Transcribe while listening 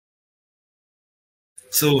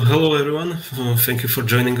So, hello everyone. Thank you for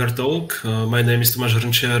joining our talk. My name is Tomáš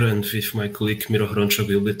Hrnčiar, and with my colleague Miro Hrončok,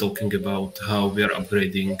 we'll be talking about how we are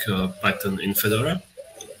upgrading Python in Fedora.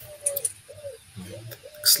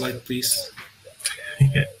 Next slide, please.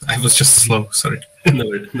 Yeah, I was just slow, sorry. No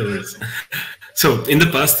worries. So, in the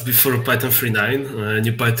past, before Python 3.9,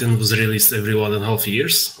 new Python was released every 1.5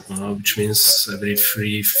 years, which means every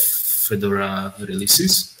 3 Fedora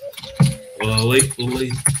releases.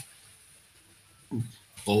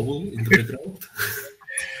 In the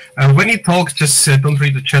background. When you talk, just don't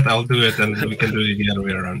read the chat. I'll do it, and we can do it the other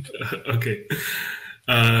way around. Okay.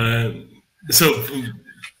 So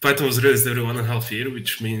Python was released every 1.5 year,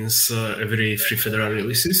 which means every 3 Fedora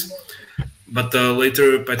releases. But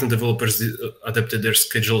later, Python developers adapted their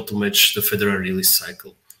schedule to match the Fedora release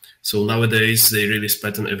cycle. So nowadays, they release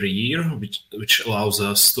Python every year, which allows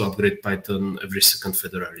us to upgrade Python every 2nd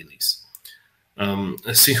Fedora release.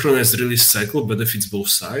 A synchronized release cycle benefits both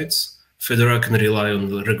sides. Fedora can rely on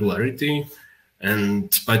the regularity, and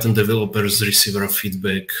Python developers receive raw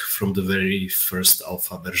feedback from the very first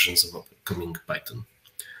alpha versions of upcoming Python.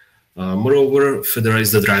 Moreover, Fedora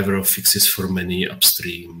is the driver of fixes for many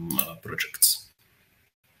upstream projects.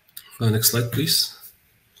 Next slide, please.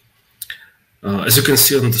 As you can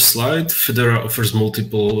see on the slide, Fedora offers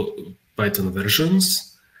multiple Python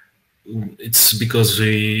versions. It's because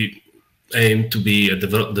we aim to be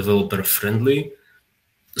developer friendly,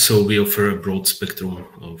 so we offer a broad spectrum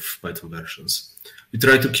of Python versions. We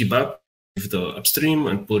try to keep up with the upstream,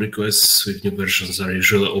 and pull requests with new versions are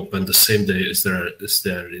usually open the same day as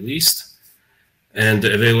they are released. And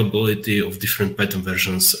the availability of different Python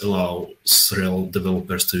versions allows real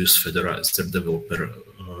developers to use Fedora as their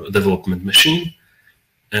development machine.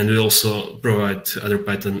 And we also provide other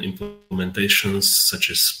Python implementations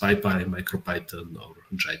such as PyPy, MicroPython, or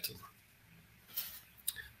Jython.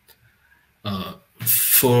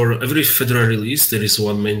 For every Fedora release, there is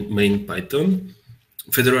one main Python.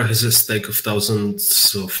 Fedora has a stack of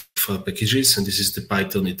thousands of packages, and this is the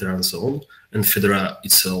Python it runs on, and Fedora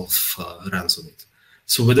itself runs on it.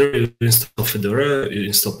 So whether you install Fedora, you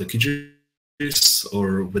install packages,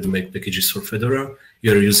 or whether you make packages for Fedora,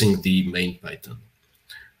 you are using the main Python.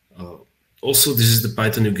 Also, this is the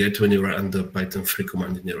Python you get when you run the Python 3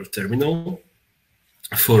 command in your terminal.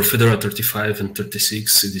 For Fedora 35 and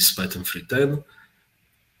 36, it is Python 3.10,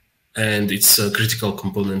 and it's a critical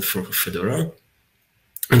component for Fedora.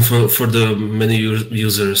 And for the many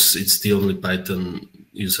users, it's the only Python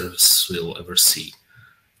users will ever see.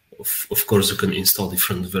 Of course, you can install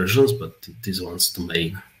different versions, but this one's the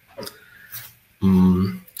main.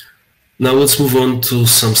 Now let's move on to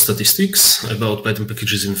some statistics about Python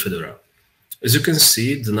packages in Fedora. As you can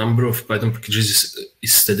see, the number of Python packages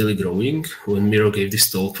is steadily growing. When Miro gave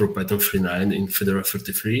this talk for Python 3.9 in Fedora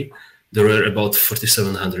 33, there were about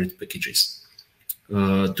 4,700 packages.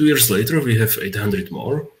 2 years later, we have 800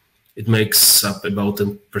 more. It makes up about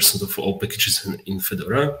 10% of all packages in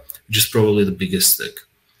Fedora, which is probably the biggest stack.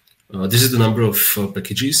 This is the number of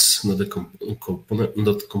packages,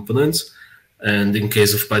 not components. And in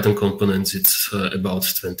case of Python components, it's about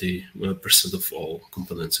 20% of all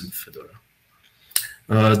components in Fedora.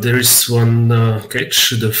 There is one catch.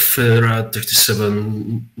 The Fedora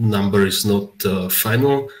 37 number is not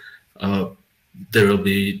final. There will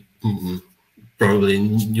be probably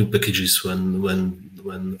new packages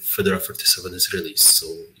when Fedora 37 is released. So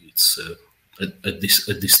it's at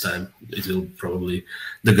this time it will probably,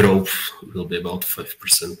 the growth will be about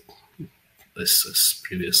 5% as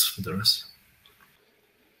previous Fedoras.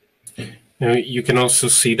 You can also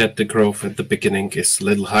see that the growth at the beginning is a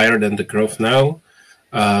little higher than the growth now.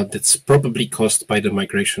 That's probably caused by the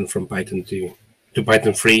migration from Python to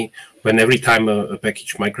Python 3. When every time a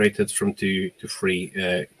package migrated from 2 to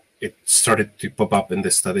 3, it started to pop up in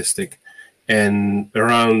the statistic. And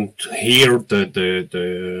around here,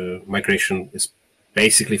 the migration is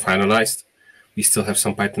basically finalized. We still have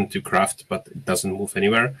some Python 2 craft, but it doesn't move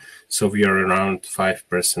anywhere. So we are around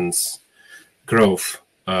 5% growth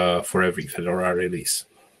for every Fedora release.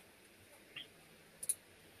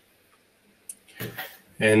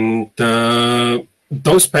 And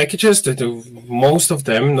those packages, most of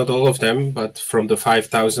them, not all of them, but from the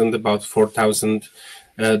 5,000, about 4,000,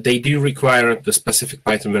 they do require the specific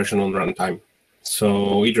Python version on runtime.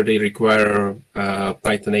 So either they require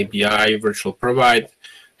Python API virtual provide,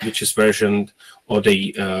 which is versioned, or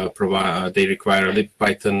they require a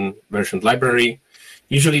libpython versioned library.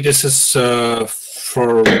 Usually this is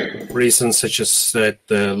for reasons such as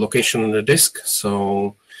the location on the disk.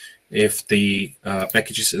 So if the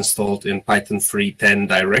package is installed in Python 3.10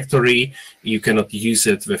 directory, you cannot use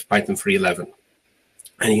it with Python 3.11.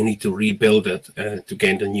 and you need to rebuild it to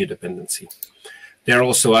gain the new dependency. There are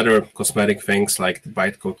also other cosmetic things like the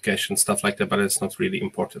bytecode cache and stuff like that, but it's not really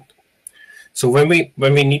important. So when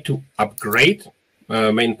we need to upgrade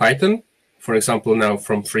main Python, for example, now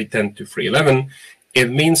from 3.10 to 3.11, it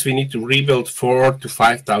means we need to rebuild 4,000 to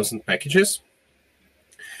 5,000 packages.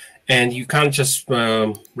 And you can't just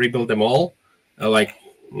rebuild them all like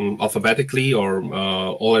alphabetically or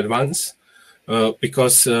all at once,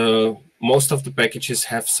 because most of the packages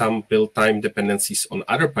have some build time dependencies on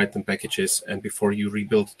other Python packages, and before you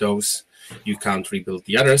rebuild those, you can't rebuild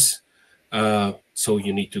the others. So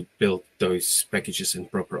you need to build those packages in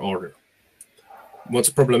proper order.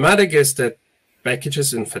 What's problematic is that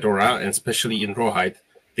packages in Fedora, and especially in rawhide,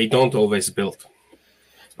 they don't always build.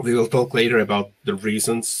 We will talk later about the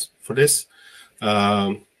reasons for this,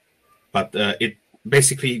 but it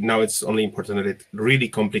basically now it's only important that it really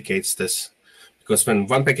complicates this, because when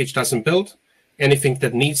one package doesn't build, anything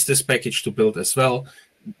that needs this package to build as well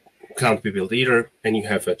can't be built either, and you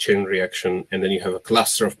have a chain reaction, and then you have a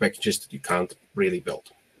cluster of packages that you can't really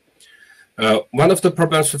build. One of the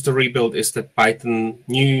problems with the rebuild is that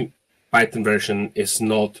new Python version is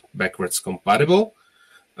not backwards compatible.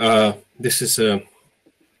 This is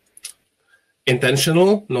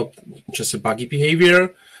intentional, not just a buggy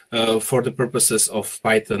behavior. For the purposes of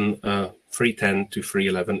Python, 3.10 to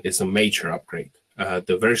 3.11 is a major upgrade.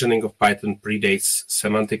 The versioning of Python predates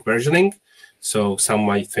semantic versioning, so some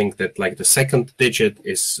might think that like the second digit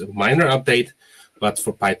is a minor update, but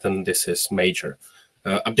for Python this is major.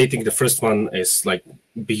 Updating the first one is like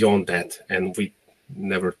beyond that, and we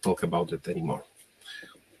never talk about it anymore.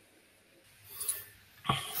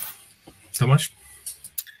 Tomáš?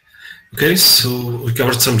 Okay, so we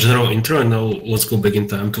covered some general intro, and now let's go back in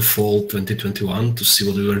time to fall 2021 to see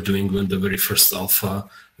what we were doing when the very first alpha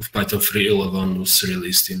of Python 3.11 was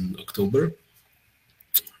released in October.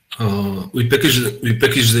 We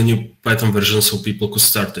packaged the new Python version so people could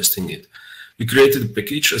start testing it. We created a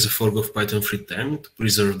package as a fork of Python 3.10 to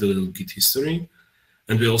preserve the Git history,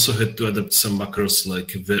 and we also had to adapt some macros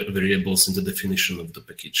like variables in the definition of the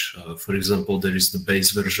package. For example, there is the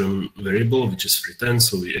base version variable, which is 3.10,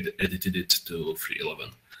 so we edited it to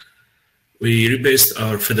 3.11. We rebased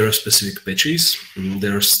our Fedora-specific patches. They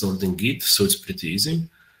are stored in Git, so it's pretty easy.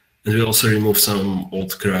 And we also removed some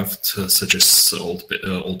old craft, such as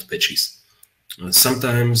old patches.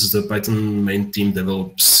 Sometimes the Python main team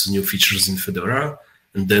develops new features in Fedora,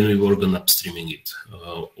 and then we work on upstreaming it.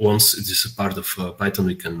 Once it is a part of Python,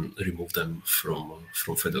 we can remove them from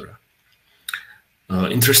Fedora.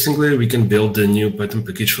 Interestingly, we can build the new Python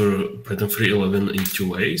package for Python 3.11 in two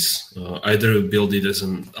ways. Either build it as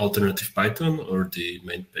an alternative Python or the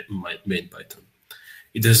main Python.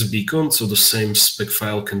 It has a beacon, so the same spec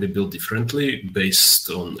file can be built differently based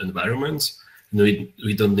on environments. And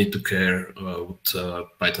we don't need to care what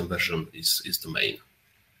Python version is the main.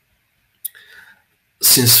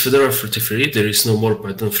 Since Fedora 33, there is no more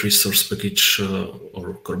Python 3 source package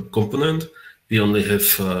or component. We only have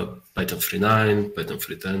Python 3.9, Python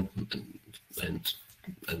 3.10,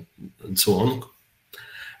 and so on.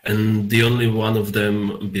 And the only one of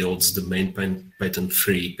them builds the main Python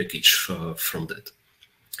 3 package from that.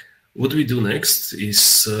 What we do next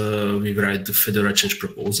is we write the Fedora change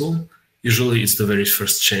proposal. Usually it's the very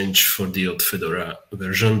first change for the old Fedora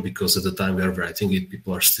version, because at the time we are writing it,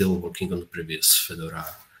 people are still working on the previous Fedora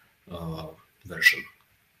version.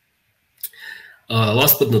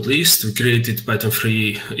 Last but not least, we created Python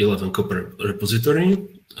 3.11 Copr repository.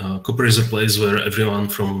 Copr is a place where everyone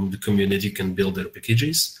from the community can build their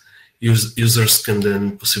packages. Users can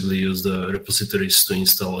then possibly use the repositories to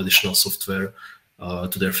install additional software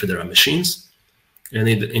to their Fedora machines. And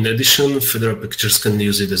in addition, Fedora packagers can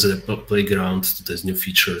use it as a playground to test new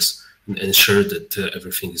features and ensure that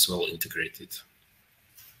everything is well integrated.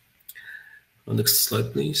 Next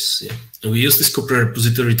slide, please. Yeah. We use this Copr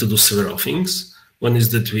repository to do several things. One is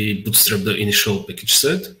that we bootstrap the initial package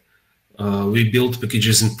set. We build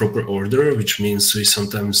packages in proper order, which means we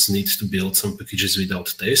sometimes need to build some packages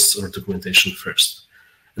without tests or documentation first,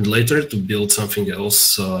 and later to build something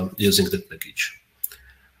else using that package.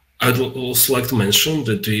 I'd also like to mention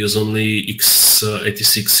that we use only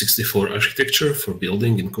x86-64 architecture for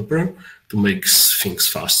building in Copr to make things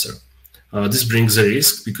faster. This brings a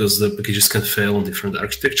risk because the packages can fail on different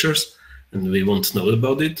architectures, and we won't know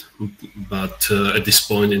about it. But at this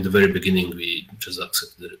point, in the very beginning, we just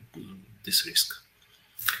accept this risk.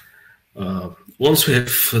 Once we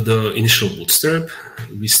have the initial bootstrap,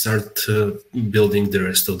 we start building the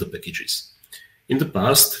rest of the packages. In the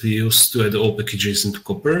past, we used to add all packages into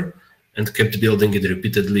Copr and kept building it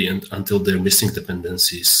repeatedly until their missing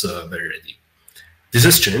dependencies were ready. This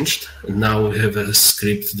has changed, and now we have a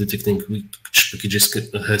script detecting which packages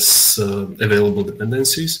has available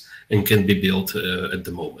dependencies and can be built at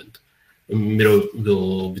the moment. Miro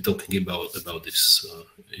will be talking about this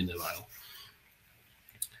in a while.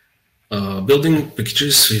 Building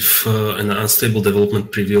packages with an unstable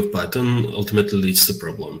development preview of Python ultimately leads to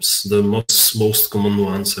problems. The most common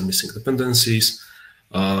ones are missing dependencies,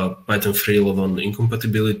 Python 3.11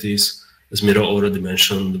 incompatibilities. As Miro already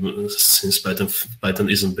mentioned, since Python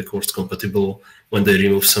isn't backwards compatible, when they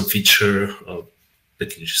remove some feature,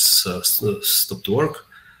 packages stop to work.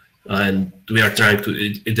 And we are trying to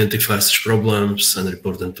identify such problems and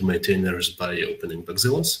report them to maintainers by opening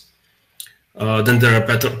bugzillas. Then there are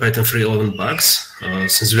Python 3.11 bugs.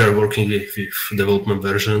 Since we are working with development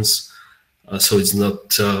versions, so it's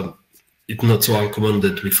not so uncommon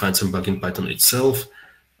that we find some bug in Python itself,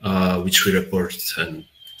 which we report, and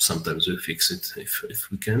sometimes we fix it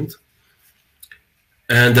if we can't.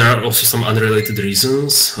 And there are also some unrelated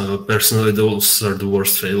reasons. Personally, those are the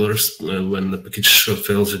worst failures when the package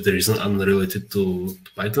fails with the reason unrelated to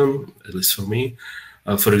Python, at least for me.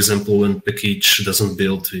 For example, when package doesn't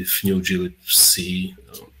build with new glibc,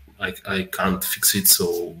 I can't fix it,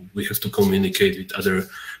 so we have to communicate with other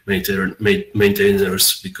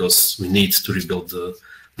maintainers because we need to rebuild the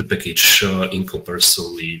package in Copr,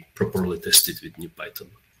 so we properly test it with new Python.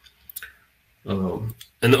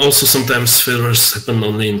 And also sometimes failures happen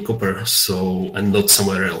only in Copr, and not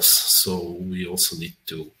somewhere else. So we also need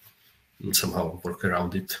to somehow work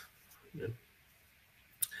around it. Yeah.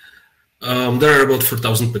 There are about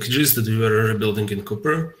 4,000 packages that we were rebuilding in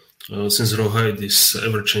Copr. Since rawhide is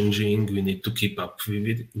ever-changing, we need to keep up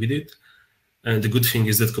with it. And the good thing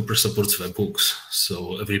is that Copr supports webhooks.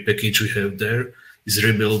 So every package we have there is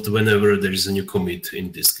rebuilt whenever there is a new commit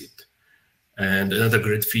in this Git. And another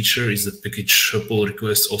great feature is that package pull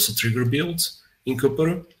requests also trigger builds in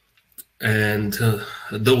Copr. And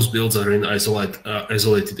those builds are in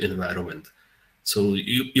isolated environment. So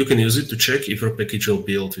you can use it to check if your package will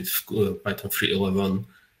build with Python 3.11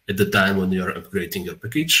 at the time when you are upgrading your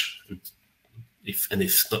package. If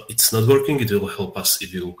it's not working, it will help us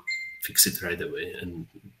if you fix it right away and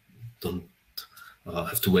don't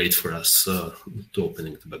have to wait for us to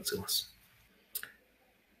opening the bugzillas.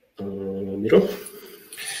 Miro?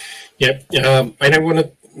 Yeah, and I want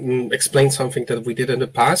to explain something that we did in the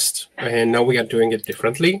past, and now we are doing it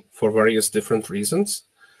differently for various different reasons.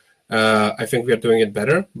 I think we are doing it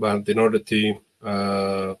better, but in order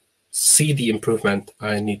to see the improvement,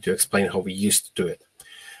 I need to explain how we used to do it.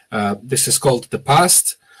 This is called the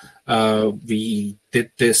past. We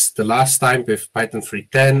did this the last time with Python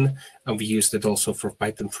 3.10, and we used it also for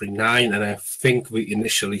Python 3.9, and I think we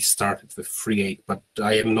initially started with 3.8, but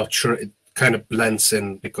I am not sure. It kind of blends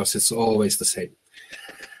in because it's always the same.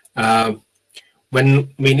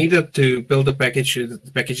 When we needed to build the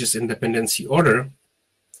packages in dependency order,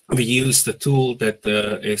 we used a tool that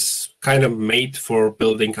is kind of made for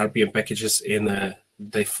building RPM packages in a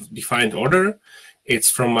defined order. It's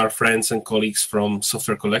from our friends and colleagues from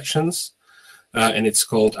Software Collections, and it's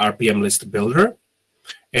called RPM List Builder.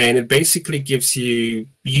 And it basically gives you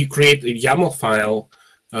create a YAML file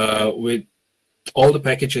with all the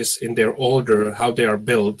packages in their order, how they are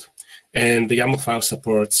built. And the YAML file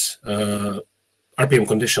supports RPM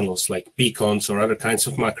conditionals like beacons or other kinds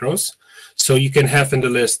of macros. So you can have in the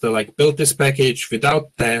list like build this package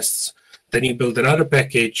without tests, then you build another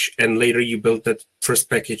package, and later you build that first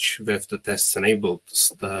package with the tests enabled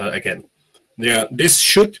again. Yeah, this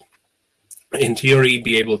should, in theory,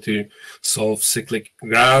 be able to solve cyclic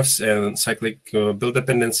graphs and cyclic build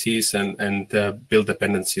dependencies and build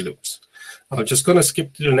dependency loops. I'm just going to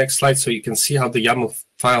skip to the next slide so you can see how the YAML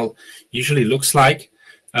file usually looks like.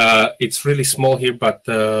 It's really small here, but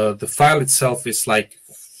the file itself is like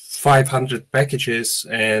 500 packages,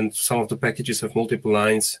 and some of the packages have multiple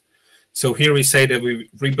lines. So here we say that we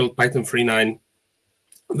rebuilt Python 3.9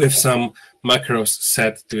 with some macros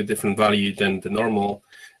set to a different value than the normal,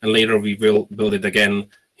 and later we will build it again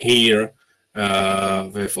here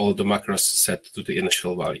with all the macros set to the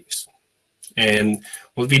initial values. And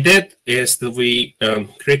what we did is that we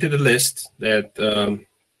created a list that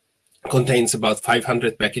contains about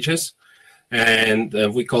 500 packages, and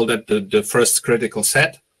we call that the first critical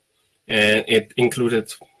set. And it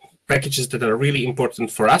included packages that are really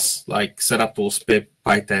important for us, like setup tools, pip,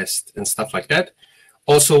 pytest, and stuff like that.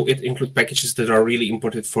 Also, it includes packages that are really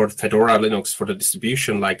important for Fedora Linux, for the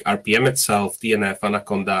distribution, like RPM itself, DNF,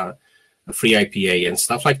 Anaconda, FreeIPA, and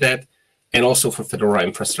stuff like that. And also for Fedora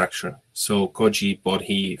infrastructure. So Koji,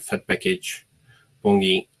 Bodhi, Fed package,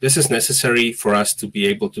 Bongi. This is necessary for us to be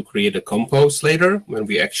able to create a compose later when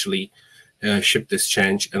we actually ship this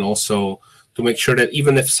change, and also to make sure that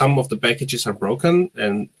even if some of the packages are broken,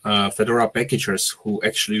 and Fedora packagers who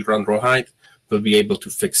actually run rawhide will be able to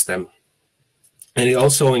fix them. And it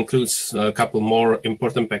also includes a couple more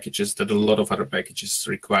important packages that a lot of other packages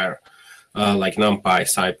require, like NumPy,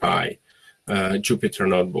 SciPy, Jupyter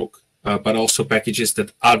Notebook, but also packages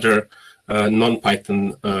that other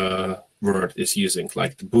non-Python word is using,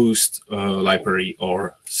 like the Boost library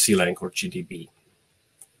or CLang or GDB.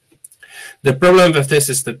 The problem with this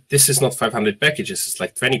is that this is not 500 packages, it's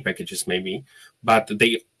like 20 packages maybe, but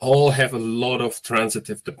they all have a lot of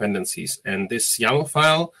transitive dependencies, and this YAML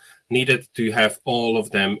file needed to have all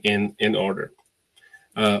of them in order.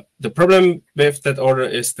 The problem with that order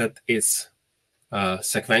is that it's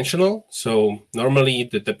sequential. So normally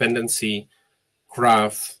the dependency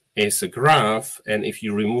graph is a graph, and if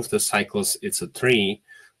you remove the cycles, it's a tree.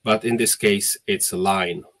 But in this case, it's a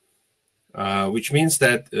line, which means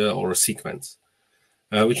that, or a sequence,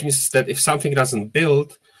 which means that if something doesn't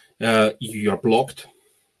build, you're blocked.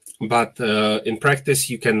 But in practice,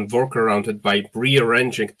 you can work around it by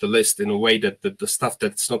rearranging the list in a way that the stuff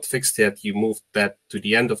that's not fixed yet, you move that to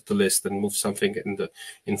the end of the list and move something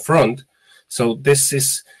in front. So this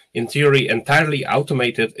is, in theory, entirely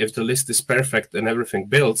automated if the list is perfect and everything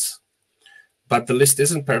builds. But the list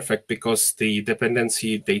isn't perfect because the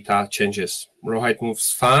dependency data changes. Rawhide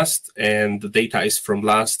moves fast, and the data is from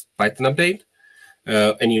last Python update.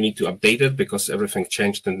 And you need to update it because everything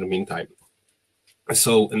changed in the meantime.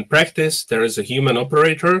 So in practice, there is a human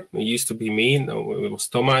operator. It used to be me, no, it was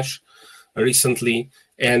Tomáš recently.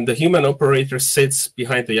 And the human operator sits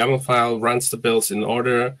behind the YAML file, runs the builds in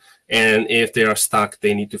order, and if they are stuck,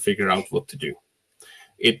 they need to figure out what to do.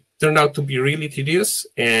 It turned out to be really tedious,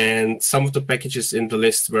 and some of the packages in the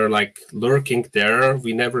list were like lurking there.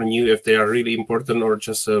 We never knew if they are really important or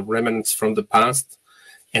just remnants from the past.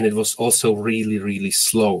 And it was also really, really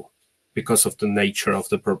slow because of the nature of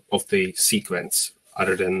the sequence,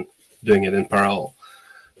 other than doing it in parallel,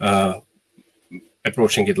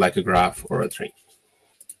 approaching it like a graph or a tree.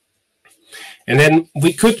 And then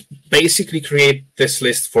we could basically create this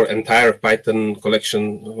list for entire Python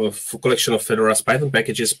collection of Fedora's Python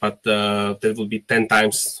packages, but that will be 10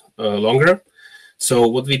 times longer. So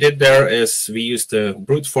what we did there is we used the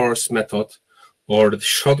brute force method or the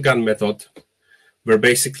shotgun method, where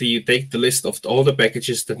basically you take the list of all the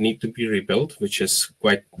packages that need to be rebuilt, which is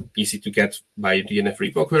quite easy to get by DNF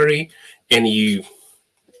repo query, and you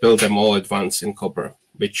build them all at once in Copr,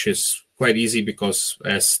 which is quite easy because,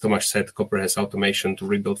 as Tomáš said, Copr has automation to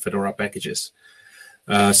rebuild Fedora packages.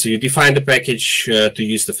 So you define the package to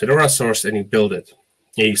use the Fedora source, and you build it.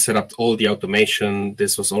 And you set up all the automation.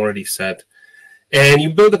 This was already set. And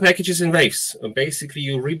you build the packages in waves. Basically,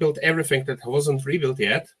 you rebuild everything that wasn't rebuilt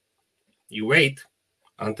yet. You wait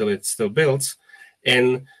until it still builds,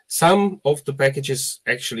 and some of the packages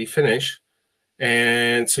actually finish,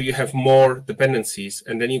 and so you have more dependencies,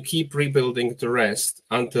 and then you keep rebuilding the rest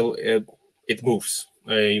until it moves.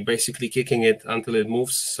 You're basically kicking it until it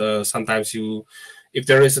moves. Sometimes if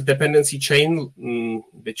there is a dependency chain,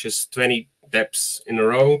 which is 20 deps in a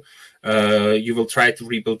row, you will try to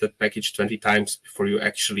rebuild that package 20 times before you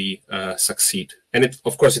actually succeed. And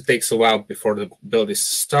of course, it takes a while before the build is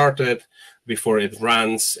started, before it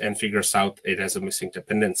runs and figures out it has a missing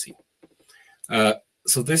dependency.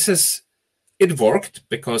 So it worked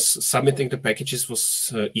because submitting the packages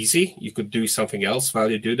was easy. You could do something else while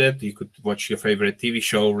you do that. You could watch your favorite TV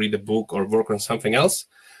show, read a book, or work on something else.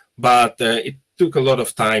 But it took a lot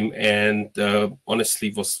of time, and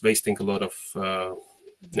honestly was wasting a lot of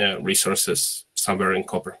resources somewhere in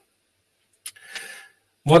Copr.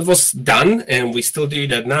 What was done, and we still do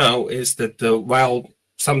that now, is that while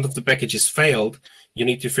some of the packages failed, you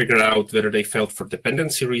need to figure out whether they failed for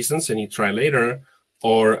dependency reasons, and you try later,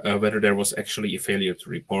 or whether there was actually a failure to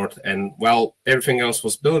report. And while everything else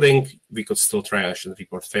was building, we could still triage and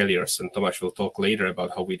report failures, and Tomáš will talk later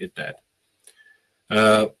about how we did that.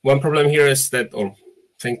 One problem here is that, or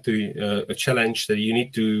a challenge, that you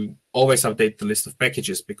need to always update the list of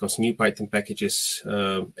packages because new Python packages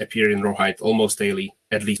appear in Rawhide almost daily,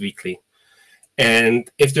 at least weekly. And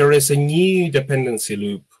if there is a new dependency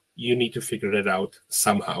loop, you need to figure it out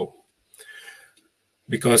somehow.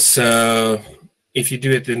 Because if you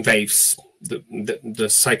do it in waves, the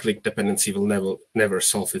cyclic dependency will never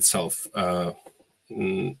solve itself,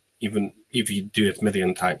 even if you do it a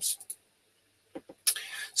million times.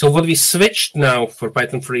 So what we switched now for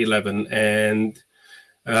Python 3.11, and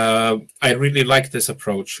I really like this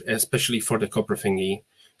approach, especially for the Copr thingy,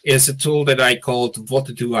 is a tool that I called What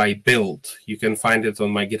Do I Build? You can find it on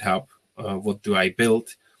my GitHub, What Do I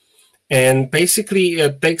Build? And basically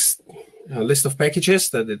it takes list of packages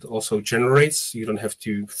that it also generates. You don't have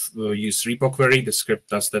to use repo query. The script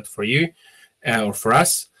does that for you or for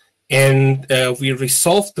us. And we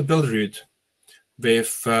resolve the build root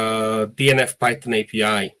with DNF Python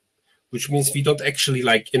API, which means we don't actually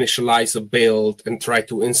like initialize a build and try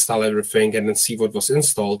to install everything and then see what was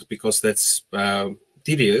installed, because that's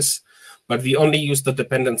tedious. But we only use the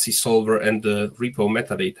dependency solver and the repo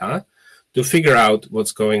metadata to figure out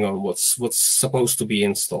what's going on, what's supposed to be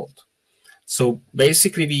installed. So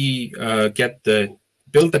basically, we get the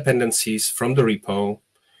build dependencies from the repo,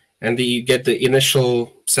 and we get the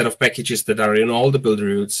initial set of packages that are in all the build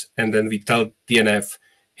roots, and then we tell DNF,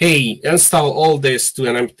 hey, install all this to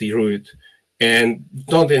an empty root, and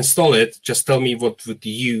don't install it, just tell me what would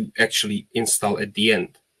you actually install at the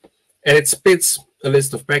end. And it spits a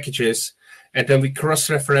list of packages, and then we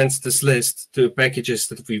cross-reference this list to packages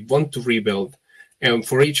that we want to rebuild. And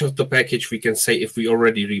for each of the package, we can say if we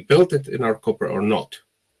already rebuilt it in our Copr or not.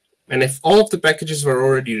 And if all of the packages were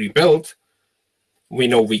already rebuilt, we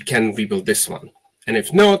know we can rebuild this one. And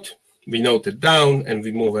if not, we note it down and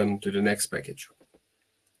we move on to the next package.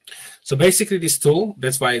 So basically this tool,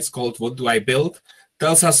 that's why it's called What Do I Build,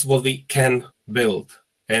 tells us what we can build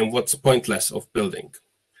and what's pointless of building.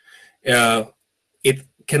 It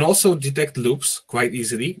can also detect loops quite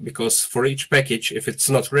easily, because for each package, if it's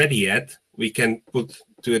not ready yet, we can put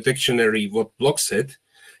to a dictionary what blocks it,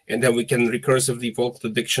 and then we can recursively evoke the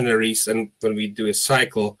dictionaries, and when we do a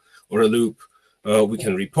cycle or a loop, we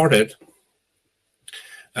can report it.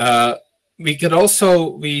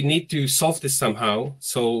 We need to solve this somehow.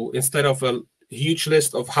 So instead of a huge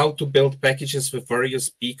list of how to build packages with various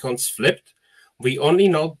beacons flipped, we only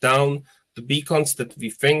note down the beacons that we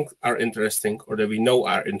think are interesting or that we know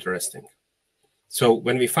are interesting. So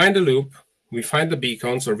when we find a loop, we find the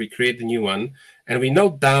beacons or we create a new one, and we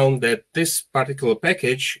note down that this particular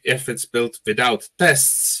package, if it's built without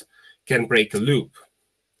tests, can break a loop.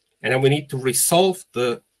 And then we need to resolve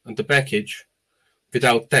the package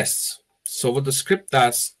without tests. So what the script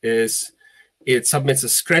does is it submits a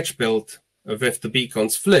scratch build with the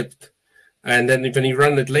beacons flipped. And then when you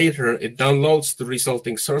run it later, it downloads the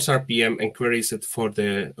resulting source RPM and queries it for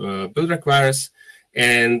the build requires,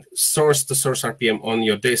 and stores the source RPM on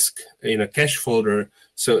your disk in a cache folder.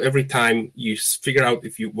 So every time you figure out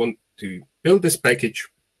if you want to build this package,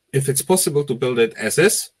 if it's possible to build it as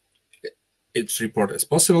is, it's reported as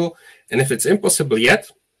possible. And if it's impossible yet,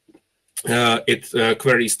 it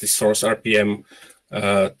queries the source RPM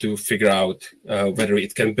to figure out whether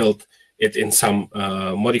it can build it in some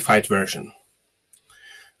modified version.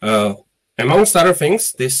 Amongst other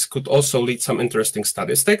things, this could also lead some interesting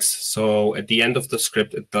statistics. So at the end of the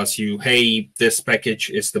script, it tells you, hey, this package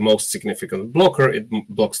is the most significant blocker. It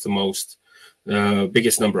blocks the most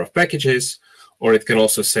biggest number of packages. Or it can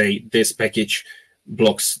also say this package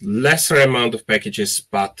blocks lesser amount of packages,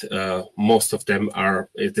 but most of them are,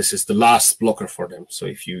 this is the last blocker for them. So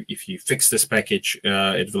if you fix this package,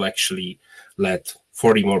 it will actually let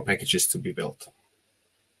 40 more packages to be built.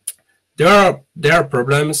 There are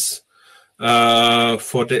problems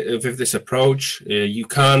with this approach. You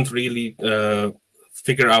can't really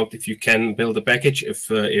figure out if you can build a package if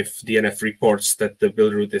DNF reports that the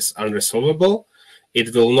build root is unresolvable.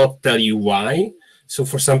 It will not tell you why. So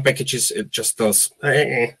for some packages, it just tells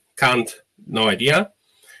can't, no idea.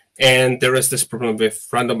 And there is this problem with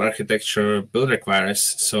random architecture build requires.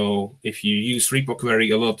 So if you use repo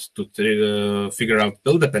query a lot to figure out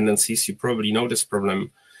build dependencies, you probably know this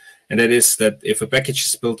problem. And that is that if a package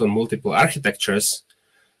is built on multiple architectures,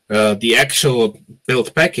 the actual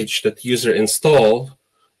build package that users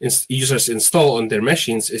install on their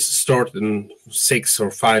machines is stored in 6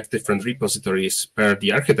 or 5 different repositories per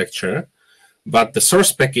the architecture, but the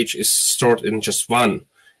source package is stored in just one.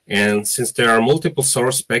 And since there are multiple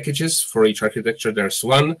source packages for each architecture, there's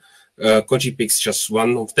one. Koji picks just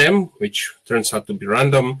one of them, which turns out to be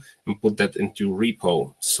random, and put that into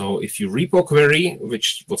repo. So if you repo query,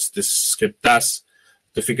 which what this script does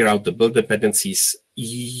to figure out the build dependencies,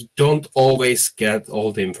 you don't always get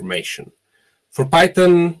all the information. For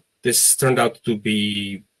Python, this turned out to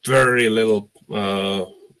be very little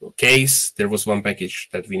case. There was one package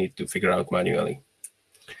that we need to figure out manually.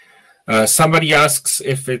 Somebody asks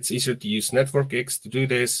if it's easier to use NetworkX to do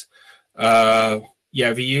this.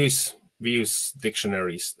 Yeah, we use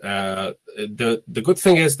dictionaries. The good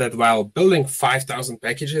thing is that while building 5,000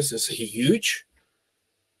 packages is huge,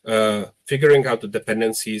 figuring out the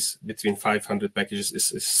dependencies between 500 packages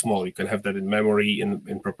is small. You can have that in memory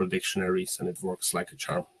in proper dictionaries, and it works like a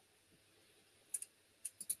charm.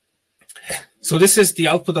 So this is the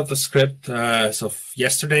output of the script of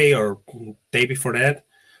yesterday or day before that.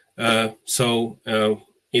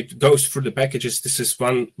 It goes through the packages. This is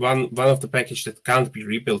one of the packages that can't be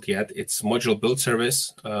rebuilt yet. It's module build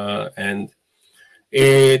service, and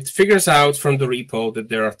it figures out from the repo that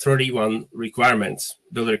there are 31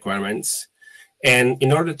 build requirements. And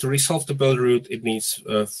in order to resolve the build root, it needs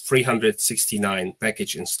 369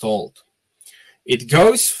 package installed. It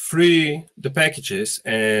goes through the packages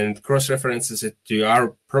and cross-references it to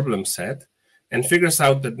our problem set and figures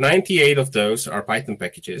out that 98 of those are Python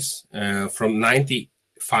packages from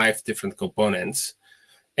 95 different components.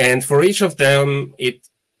 And for each of them, it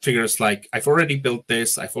figures like, I've already built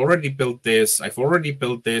this, I've already built this, I've already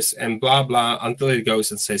built this, and blah, blah, until it goes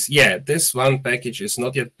and says, yeah, this one package is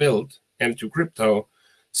not yet built, M2 crypto,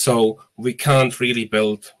 so we can't really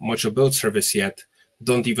build module build service yet.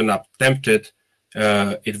 Don't even attempt it.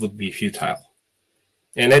 It would be futile.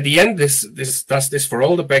 And at the end, this does this for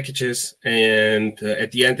all the packages, and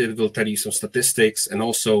at the end, it will tell you some statistics and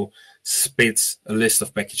also spits a list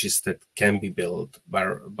of packages that can be built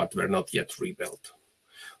but were not yet rebuilt.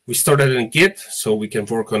 We started in Git, so we can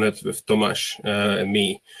work on it with Tomáš and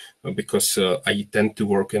me, because I tend to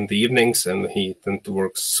work in the evenings and he tends to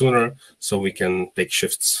work sooner, so we can take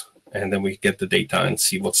shifts and then we get the data and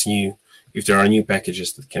see what's new, if there are new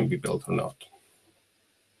packages that can be built or not.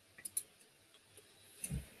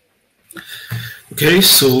 Okay,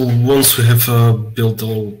 so once we have built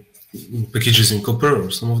all packages in Copr,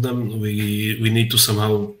 or some of them, we need to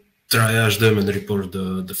somehow triage them and report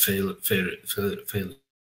the failures.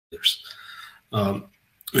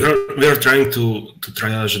 We are trying to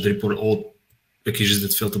triage and report all packages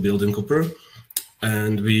that fail to build in Copr,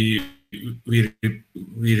 and we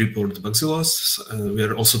report the bugzillas. We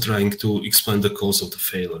are also trying to explain the cause of the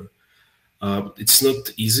failure. It's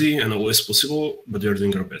not easy and always possible, but we are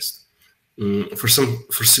doing our best. For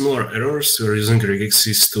similar errors, we are using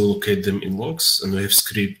regexes to locate them in logs, and we have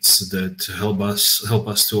scripts that help us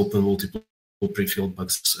to open multiple pre-filled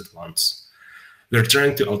bugs at once. We are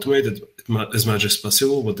trying to automate it as much as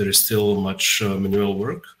possible, but there is still much manual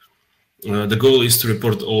work. The goal is to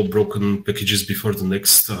report all broken packages before the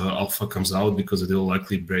next alpha comes out, because it will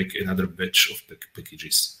likely break another batch of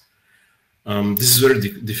packages. This is very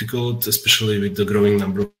difficult, especially with the growing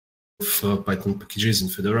number of Python packages in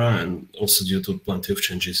Fedora, and also due to plenty of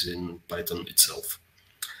changes in Python itself.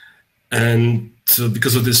 And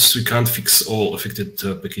because of this, we can't fix all affected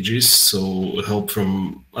packages, so help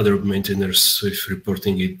from other maintainers with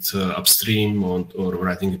reporting it upstream or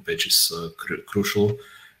writing a patch is crucial.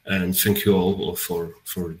 And thank you all for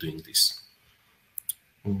doing this.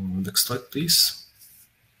 Next slide, please.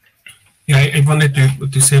 Yeah, I wanted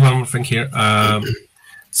to say one more thing here.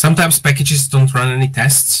 Sometimes packages don't run any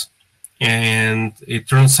tests, and it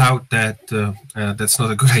turns out that that's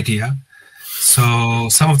not a good idea. So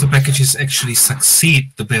some of the packages actually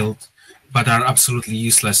succeed the build, but are absolutely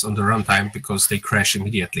useless on the runtime because they crash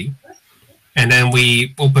immediately. And then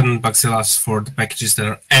we open bugzillas for the packages that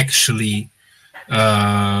are actually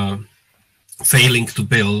failing to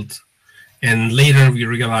build. And later we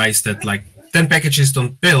realize that like 10 packages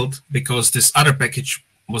don't build because this other package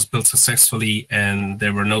was built successfully and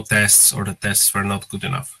there were no tests, or the tests were not good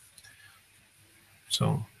enough.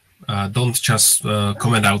 So don't just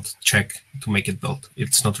comment out check to make it build.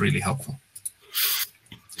 It's not really helpful.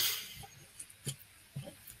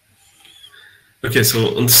 Okay,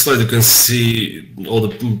 so on the slide you can see all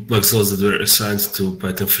the bugzillas that were assigned to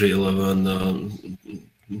Python 3.11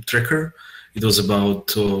 tracker. It was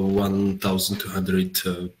about 1,200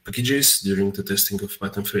 packages during the testing of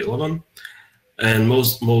Python 3.11, and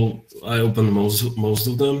I opened most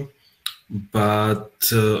of them,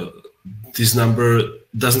 but this number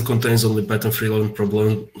doesn't contain only Python 3.11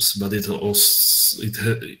 problems, but it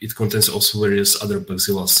contains also various other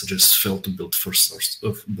bugzillas, such as failed to build from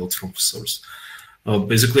source.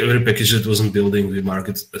 Basically, every package that wasn't building, we mark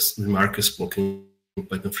as blocking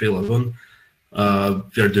Python 3.11.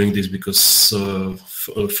 We are doing this because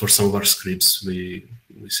for some of our scripts, we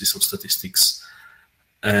see some statistics,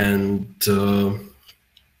 and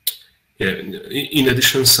yeah. In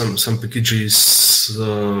addition, some packages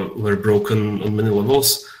were broken on many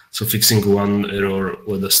levels. So fixing one error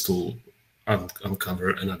led us to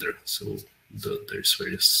uncover another. So there's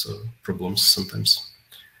various problems sometimes.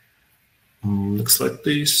 Next slide,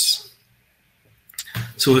 please.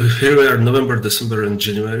 So here we are, November, December, and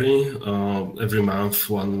January. Every month,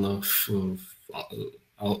 one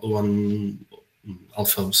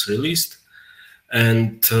alpha was released,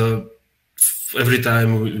 and every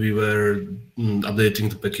time we were updating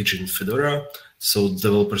the package in Fedora, so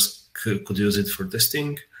developers could use it for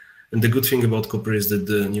testing. And the good thing about Copr is that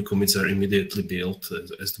the new commits are immediately built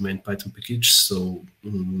as the main Python package. So,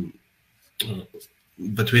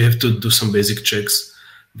 but we have to do some basic checks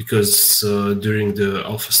because during the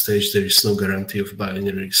alpha stage, there is no guarantee of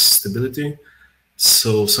binary stability.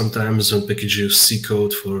 So sometimes when packages see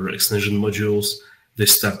code for extension modules, they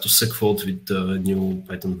start to segfault with the new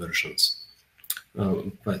Python versions.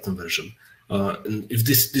 And if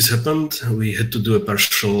this happened, we had to do a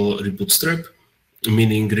partial rebootstrap,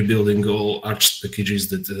 meaning rebuilding all arched packages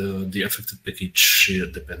that the affected package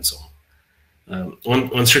depends on.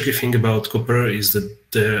 One tricky thing about Copr is that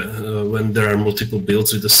when there are multiple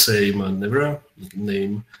builds with the same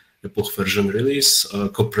name, epoch version release,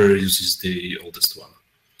 Copr uses the oldest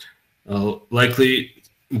one. Likely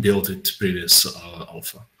built with previous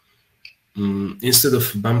alpha. Instead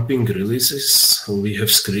of bumping releases, we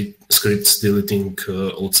have scripts deleting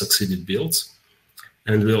old succeeded builds.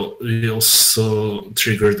 And we also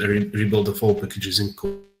triggered a rebuild of all packages in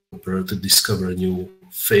Copr to discover new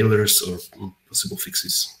failures or possible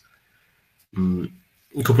fixes.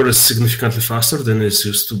 Copr is significantly faster than it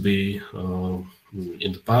used to be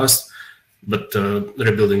in the past, but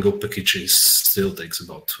rebuilding all packages still takes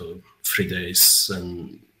about 3 days,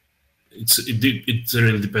 and it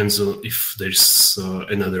really depends on if there's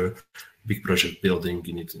another big project building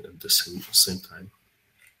in it at the same time.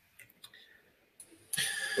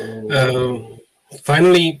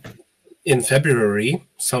 Finally, in February,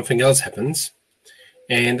 something else happens,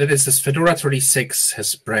 and that is this Fedora 36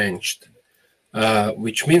 has branched,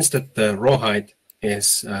 which means that the rawhide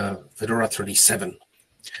is Fedora 37.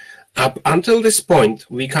 Up until this point,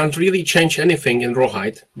 we can't really change anything in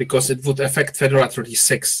rawhide because it would affect Fedora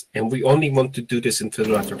 36, and we only want to do this in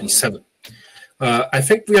Fedora 37. I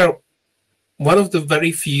think we are one of the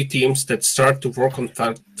very few teams that start to work on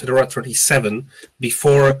Fedora 37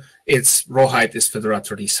 before its rawhide is Fedora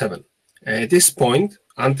 37. At this point,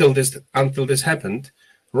 until this happened,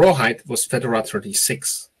 rawhide was Fedora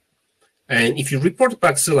 36. And if you report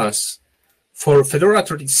bugzillas for Fedora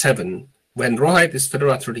 37, when rawhide is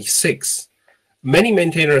Fedora 36, many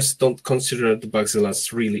maintainers don't consider the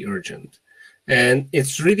bugzillas really urgent. And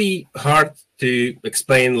it's really hard to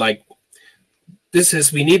explain, like,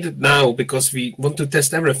 we need it now because we want to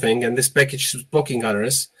test everything, and this package is blocking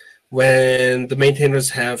others, when the maintainers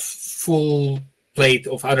have full plate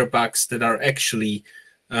of other bugs that are actually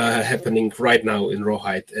happening right now in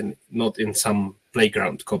rawhide and not in some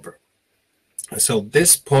playground Copr. So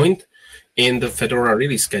this point in the Fedora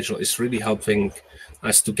release schedule is really helping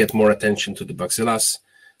us to get more attention to the bugzillas.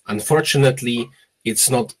 Unfortunately, it's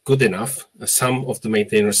not good enough. Some of the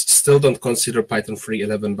maintainers still don't consider Python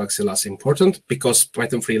 3.11 bugzillas important because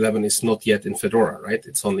Python 3.11 is not yet in Fedora, right?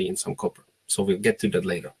 It's only in some Copr. So we'll get to that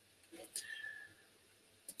later.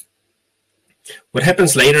 What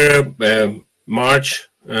happens later, March,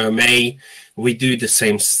 May, we do the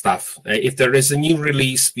same stuff. If there is a new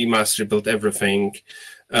release, we must rebuild everything.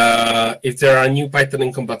 If there are new Python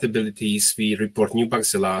incompatibilities, we report new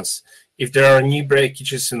bugzillas. If there are new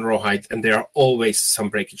breakages in rawhide, and there are always some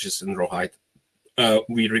breakages in rawhide,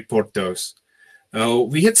 we report those.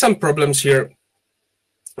 We had some problems here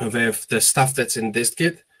with the stuff that's in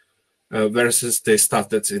distgit versus the stuff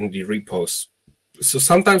that's in the repos. So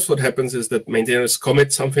sometimes what happens is that maintainers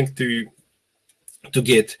commit something to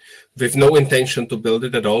Git with no intention to build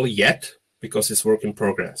it at all yet, because it's work in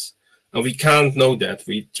progress. And we can't know that.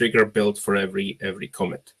 We trigger build for every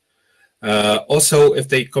commit. Also, if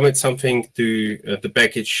they commit something to the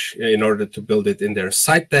package in order to build it in their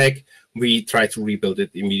side tag, we try to rebuild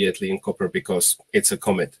it immediately in Copr because it's a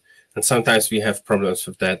commit. And sometimes we have problems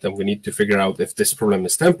with that, and we need to figure out if this problem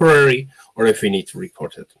is temporary or if we need to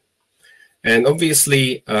report it. And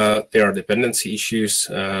obviously, there are dependency issues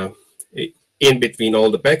in between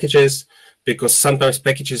all the packages, because sometimes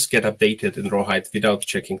packages get updated in rawhide without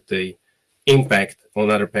checking the impact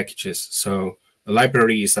on other packages. So a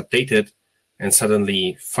library is updated, and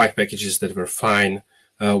suddenly 5 packages that were fine,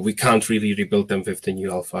 we can't really rebuild them with the new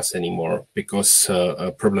alphas anymore because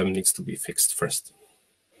a problem needs to be fixed first.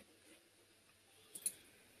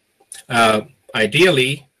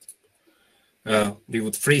 Ideally, we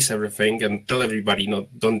would freeze everything and tell everybody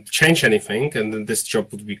don't change anything, and then this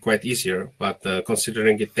job would be quite easier. But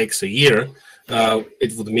considering it takes a year,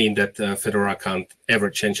 it would mean that Fedora can't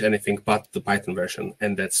ever change anything but the Python version,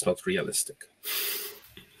 and that's not realistic.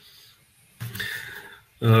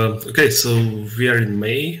 Okay, so we are in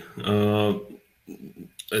May.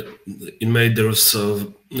 In May, there was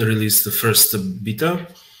released the first beta,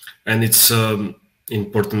 and it's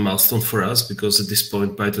important milestone for us because at this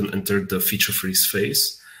point Python entered the feature freeze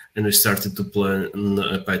phase, and we started to plan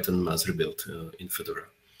a Python mass rebuild in Fedora.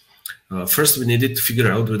 First, we needed to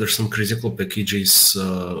figure out whether some critical packages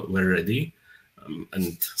were ready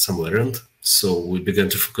and some weren't. So we began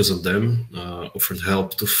to focus on them, offered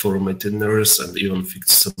help to forum maintainers, and even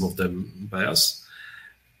fixed some of them by us.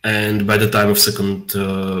 And by the time of second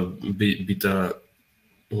beta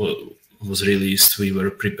was released, we were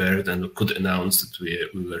prepared and could announce that we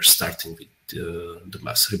were starting with the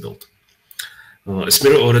mass rebuild. As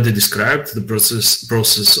Miro already described, the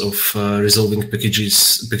process of resolving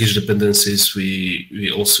package dependencies,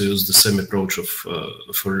 we also use the same approach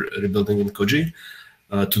for rebuilding in Koji,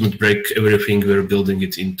 to not break everything. We're building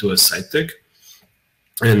it into a side tag.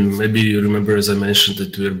 And maybe you remember, as I mentioned,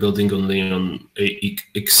 that we're building only on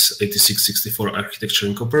x86-64 architecture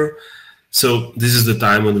in Copr. So this is the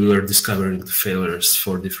time when we were discovering the failures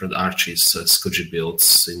for different arches as Koji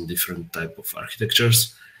builds in different type of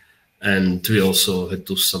architectures. And we also had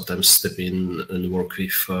to sometimes step in and work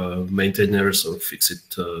with maintainers or fix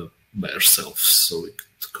it by ourselves, so we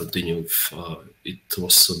could continue if it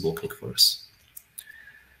was blocking for us.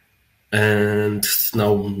 And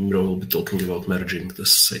now Miro will be talking about merging the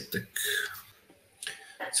side tag.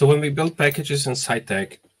 So when we build packages in side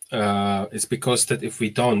tag, it's because that if we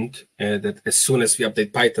don't, that as soon as we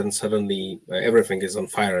update Python, suddenly everything is on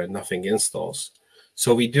fire and nothing installs.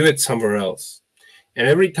 So we do it somewhere else. And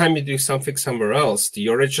every time you do something somewhere else, the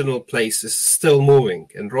original place is still moving.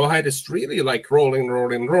 And rawhide is really like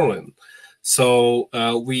rolling. So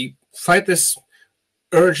we fight this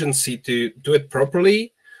urgency to do it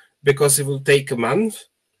properly, because it will take a month.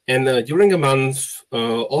 And during a month,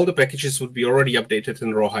 all the packages would be already updated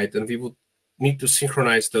in rawhide, and we would need to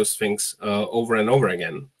synchronize those things over and over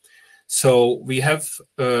again. So we have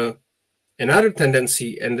another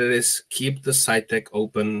tendency, and that is keep the side tag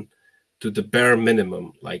open to the bare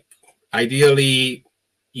minimum. Like ideally,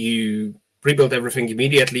 you rebuild everything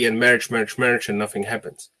immediately and merge, and nothing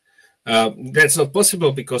happens. That's not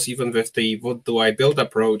possible, because even with the what do I build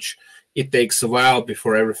approach, it takes a while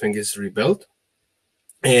before everything is rebuilt.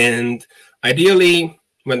 And ideally,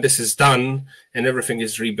 when this is done and everything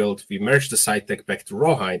is rebuilt, we merge the side tag back to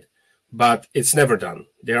rawhide, but it's never done.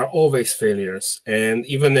 There are always failures. And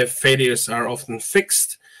even if failures are often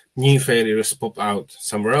fixed, new failures pop out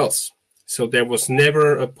somewhere else. So there was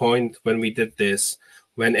never a point when we did this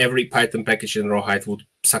when every Python package in rawhide would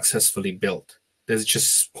successfully build. That's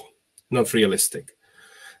just not realistic.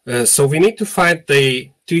 So we need to find the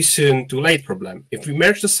too soon, too late problem. If we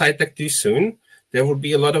merge the side tag too soon, there would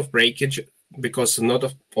be a lot of breakage because not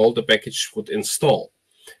all the package would install.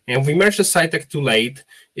 And if we merge the side tag too late,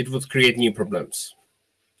 it would create new problems.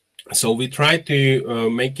 So we try to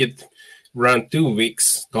make it run 2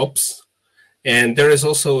 weeks tops. And there is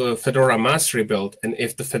also a Fedora mass rebuild. And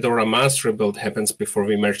if the Fedora mass rebuild happens before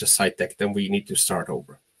we merge the side tag, then we need to start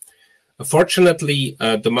over. Fortunately,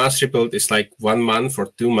 the mass rebuild is like 1 month or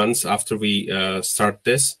 2 months after we start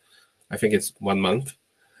this. I think it's 1 month.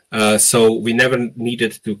 So we never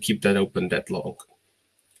needed to keep that open that long.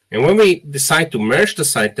 And when we decide to merge the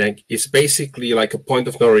side tag, it's basically like a point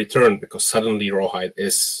of no return, because suddenly rawhide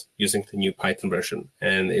is using the new Python version.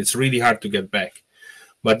 And it's really hard to get back.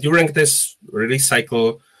 But during this release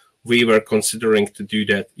cycle, we were considering to do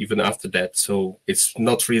that even after that. So it's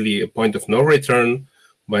not really a point of no return,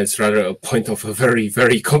 but it's rather a point of a very,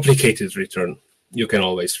 very complicated return. You can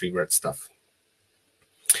always revert stuff.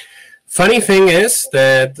 Funny thing is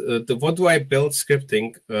that the what do I build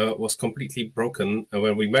scripting was completely broken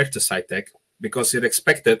when we merged the side tag, because it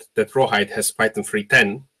expected that rawhide has Python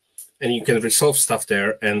 3.10, and you can resolve stuff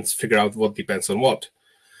there and figure out what depends on what.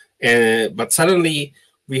 But suddenly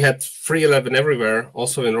we had 3.11 everywhere,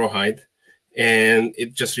 also in rawhide, and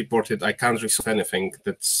it just reported, I can't resolve anything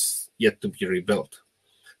that's yet to be rebuilt.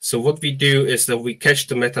 So what we do is that we cache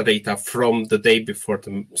the metadata from the day before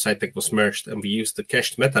the side tag was merged, and we use the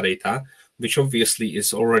cached metadata, which obviously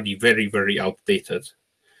is already very, very outdated.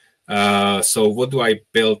 So what do I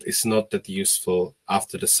build is not that useful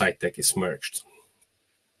after the side tag is merged.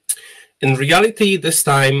 In reality, this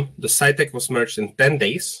time, the side tag was merged in 10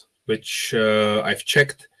 days, which I've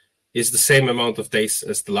checked is the same amount of days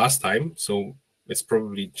as the last time. So it's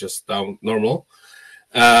probably just down normal.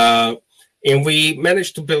 And we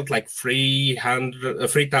managed to build like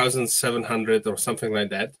 3,700 or something like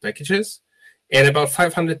that packages. And about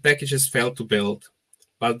 500 packages failed to build.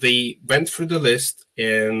 But they went through the list,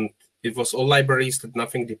 and it was all libraries that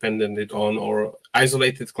nothing depended on, or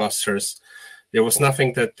isolated clusters. There was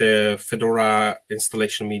nothing that the Fedora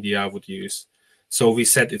installation media would use. So we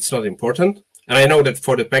said it's not important. And I know that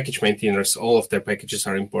for the package maintainers, all of their packages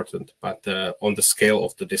are important. But on the scale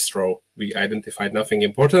of the distro, we identified nothing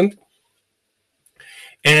important.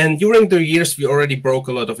 And during the years, we already broke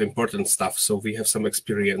a lot of important stuff. So we have some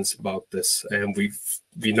experience about this, and we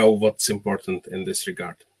know what's important in this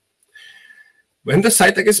regard. When the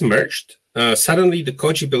site tag is merged, suddenly the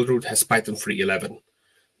Koji build root has Python 3.11,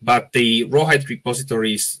 but the rawhide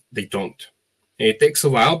repositories, they don't. It takes a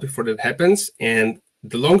while before that happens, and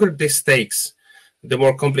the longer this takes, the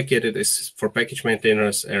more complicated it is for package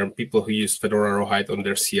maintainers and people who use Fedora rawhide on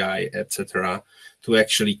their CI, etc., to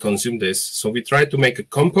actually consume this. So we try to make a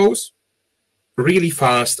compose really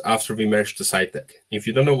fast after we merge the site tag. If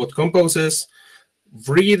you don't know what compose is,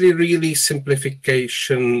 real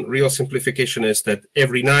simplification is that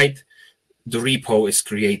every night the repo is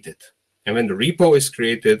created. And when the repo is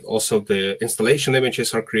created, also the installation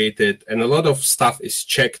images are created, and a lot of stuff is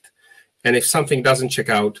checked. And if something doesn't check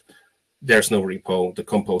out, there's no repo, the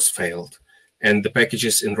compose failed. And the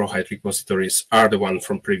packages in rawhide repositories are the one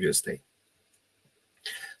from previous day.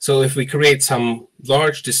 So if we create some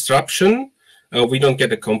large disruption, we don't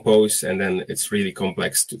get a compose, and then it's really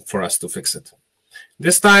complex for us to fix it.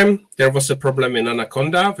 This time, there was a problem in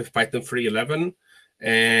Anaconda with Python 3.11,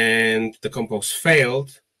 and the compose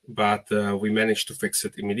failed, but we managed to fix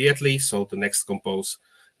it immediately. So the next compose,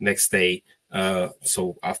 next day,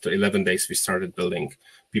 so after 11 days, we started building.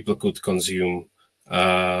 People could consume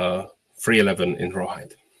 3.11 in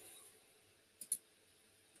rawhide.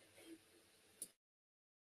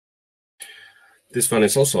 This one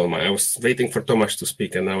is also on my. I was waiting for Tomáš to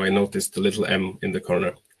speak, and now I noticed the little M in the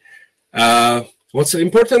corner. What's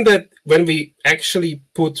important that when we actually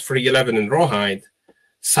put 3.11 in rawhide,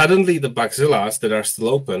 suddenly the bugzillas that are still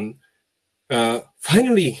open,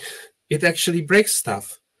 finally, it actually breaks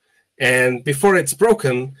stuff. And before it's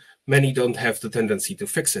broken, many don't have the tendency to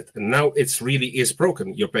fix it. And now it's really is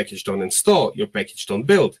broken. Your package don't install, your package don't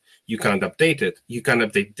build. You can't update it. You can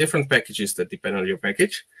update different packages that depend on your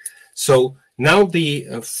package. So now the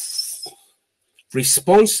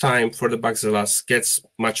response time for the bugzillas gets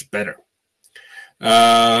much better.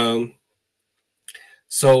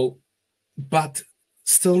 But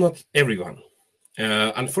still not everyone.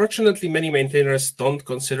 Unfortunately, many maintainers don't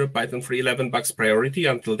consider Python 3.11 bugs priority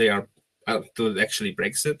until it actually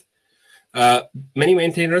breaks it. Many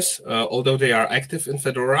maintainers, although they are active in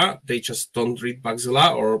Fedora, they just don't read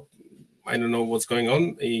bugzilla, or I don't know what's going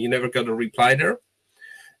on. You never got a reply there.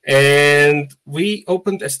 And we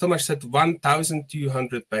opened, as Tomáš said,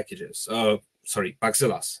 1,200 packages,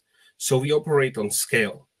 bugzillas. So we operate on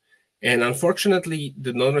scale. And unfortunately,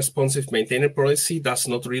 the non-responsive maintainer policy does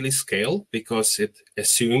not really scale because it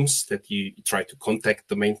assumes that you try to contact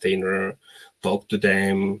the maintainer, talk to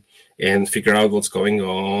them, and figure out what's going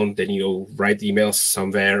on. Then you write emails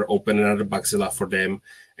somewhere, open another bugzilla for them.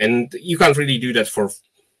 And you can't really do that for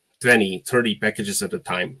 20, 30 packages at a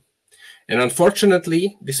time. And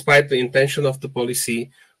unfortunately, despite the intention of the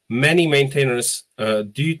policy, many maintainers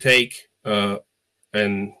do take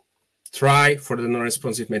and try for the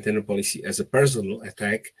non-responsive maintainer policy as a personal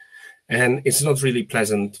attack. And it's not really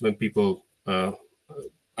pleasant when people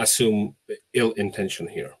assume ill intention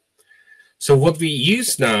here. So what we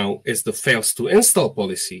use now is the fails to install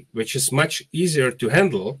policy, which is much easier to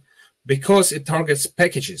handle because it targets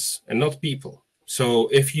packages and not people. So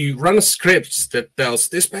if you run a script that tells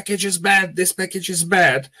this package is bad,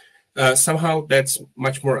 somehow that's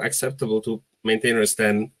much more acceptable to maintainers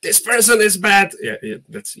than this person is bad. Yeah,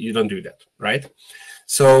 you don't do that, right?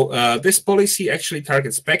 So this policy actually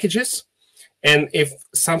targets packages. And if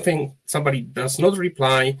somebody does not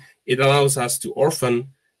reply, it allows us to orphan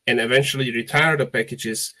and eventually retire the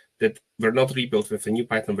packages that were not rebuilt with a new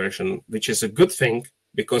Python version, which is a good thing,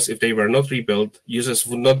 because if they were not rebuilt, users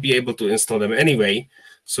would not be able to install them anyway.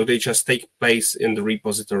 So they just take place in the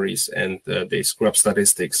repositories and they screw up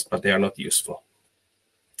statistics, but they are not useful.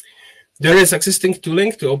 There is existing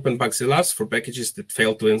tooling to open bugzillas for packages that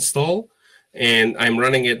fail to install. And I'm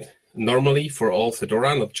running it normally for all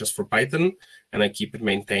Fedora, not just for Python. And I keep it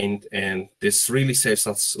maintained. And this really saves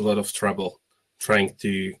us a lot of trouble trying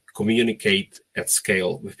to communicate at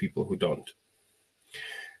scale with people who don't.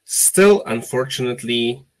 Still,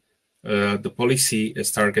 unfortunately, the policy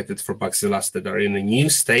is targeted for bugzillas that are in a new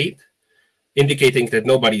state, indicating that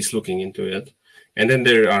nobody is looking into it. And then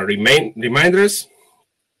there are reminders.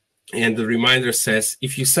 And the reminder says,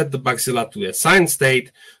 if you set the bugzilla to a signed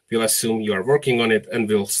state, we'll assume you are working on it and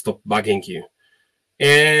we'll stop bugging you.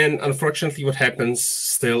 And unfortunately, what happens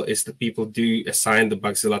still is that people do assign the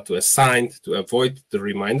bugzilla to assigned to avoid the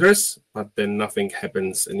reminders, but then nothing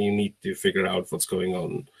happens and you need to figure out what's going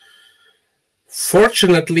on.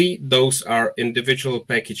 Fortunately, those are individual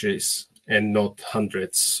packages and not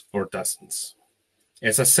hundreds or dozens.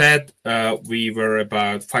 As I said, we were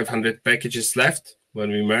about 500 packages left when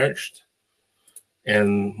we merged,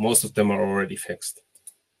 and most of them are already fixed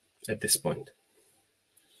at this point.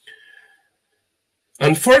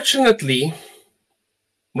 Unfortunately,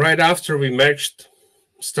 right after we merged,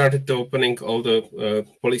 started opening all the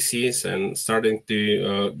policies and starting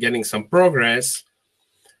to getting some progress,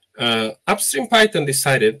 upstream Python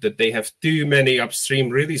decided that they have too many upstream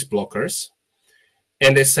release blockers.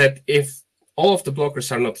 And they said if all of the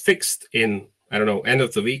blockers are not fixed in, I don't know, end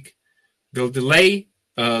of the week, they'll delay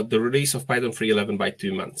the release of Python 3.11 by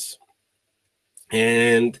 2 months.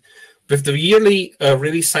 And with the yearly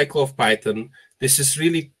release cycle of Python, this is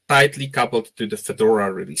really tightly coupled to the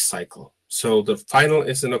Fedora release cycle. So the final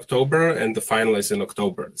is in October and the final is in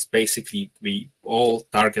October. It's basically, we all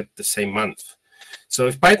target the same month. So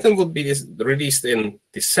if Python would be released in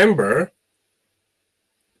December,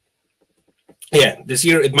 yeah, this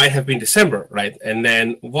year it might have been December, right? And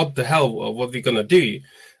then what the hell, what are we gonna do?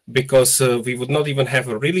 Because we would not even have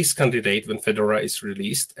a release candidate when Fedora is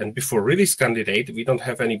released. And before release candidate, we don't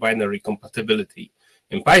have any binary compatibility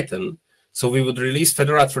in Python. So we would release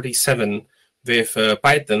Fedora 37 with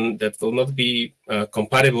Python that will not be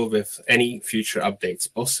compatible with any future updates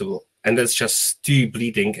possible. And that's just too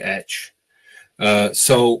bleeding edge.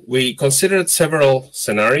 So we considered several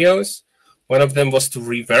scenarios. One of them was to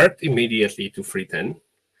revert immediately to 3.10.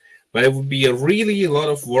 But it would be a really lot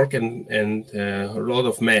of work and a lot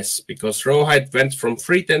of mess, because rawhide went from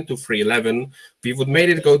 3.10 to 3.11. We would make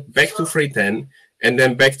it go back to 3.10 and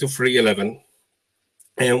then back to 3.11.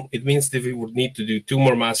 And it means that we would need to do 2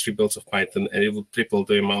 more mass rebuilds of Python, and it would triple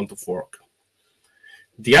the amount of work.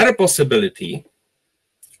 The other possibility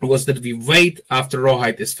was that we wait after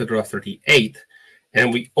rawhide is Fedora 38,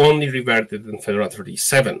 and we only revert it in Fedora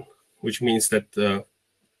 37, which means that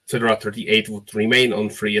Fedora 38 would remain on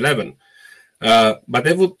 3.11. But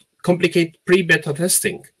that would complicate pre-beta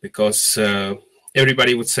testing, because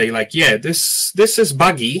everybody would say, like, yeah, this is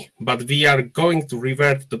buggy, but we are going to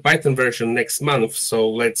revert the Python version next month, so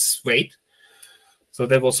let's wait. So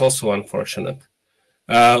that was also unfortunate.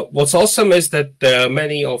 What's awesome is that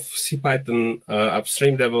many of CPython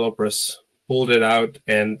upstream developers pulled it out,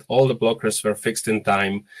 and all the blockers were fixed in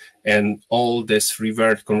time, and all this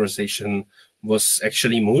revert conversation was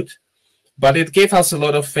actually moot. But it gave us a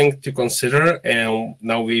lot of things to consider, and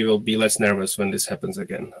now we will be less nervous when this happens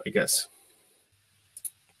again, I guess.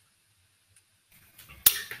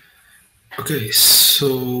 Okay,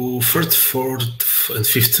 so third, fourth, and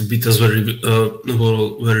fifth betas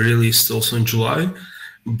were released also in July,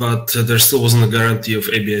 but there still wasn't a guarantee of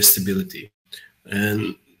ABI stability.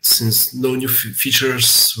 And since no new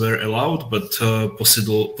features were allowed, but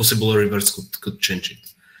possible reverts could change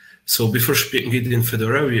it. So before shipping it in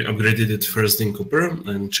Fedora, we upgraded it first in Copr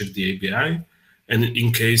and checked the ABI. And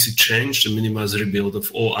in case it changed, a minimized rebuild of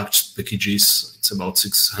all arched packages, it's about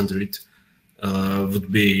 600,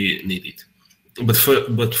 would be needed. But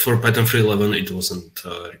for Python 3.11, it wasn't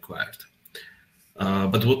required.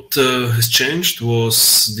 But what has changed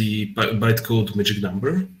was the bytecode magic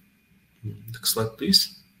number. Next slide,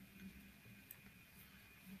 please.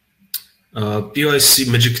 POIC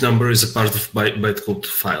magic number is a part of bytecode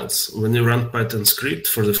files. When you run Python script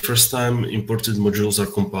for the first time, imported modules are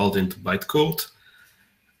compiled into bytecode.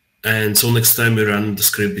 And so next time you run the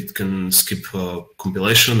script, it can skip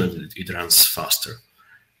compilation and it runs faster.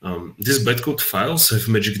 These bytecode files have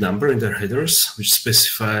magic number in their headers, which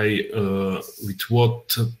specify with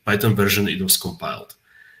what Python version it was compiled.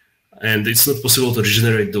 And it's not possible to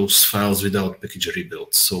regenerate those files without package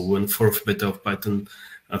rebuild. So when fourth beta of Python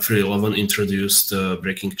 3.11 introduced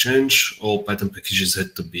breaking change, all Python packages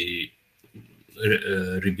had to be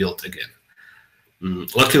rebuilt again.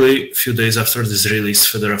 Luckily, a few days after this release,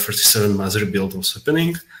 Fedora 37 mass rebuild was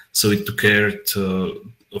happening, so it took care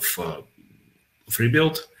of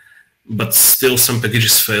rebuild. But still, some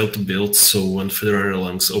packages failed to build. So when Fedora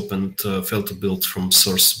Erlangs opened failed to build from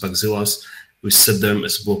source bugzillas, we set them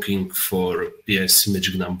as blocking for PIC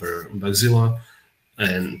magic number bugzilla,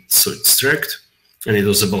 and so it's tracked. And it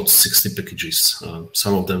was about 60 packages.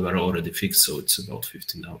 Some of them were already fixed, so it's about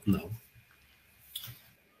 50 now.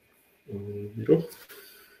 Miro?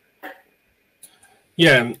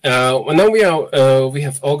 Yeah, well, now we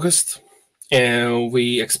have August, and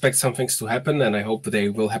we expect some things to happen, and I hope they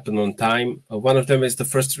will happen on time. One of them is the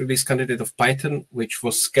first release candidate of Python, which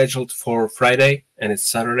was scheduled for Friday, and it's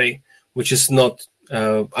Saturday, which is not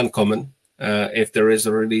uncommon. If there is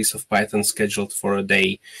a release of Python scheduled for a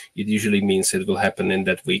day, it usually means it will happen in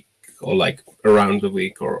that week, or like around the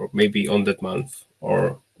week, or maybe on that month,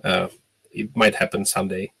 or it might happen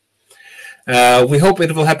someday. We hope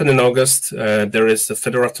it will happen in August. There is the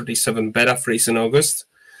Fedora 37 beta freeze in August,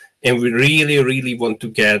 and we really want to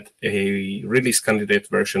get a release candidate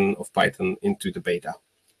version of Python into the beta.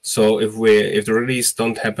 So if the release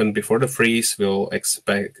don't happen before the freeze, we'll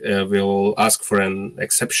ask for an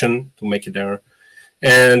exception to make it there.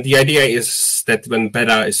 And the idea is that when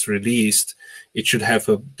beta is released, it should have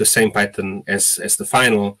the same Python as the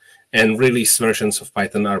final. And release versions of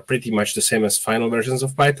Python are pretty much the same as final versions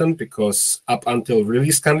of Python, because up until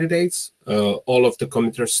release candidates, all of the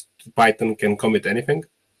committers to Python can commit anything,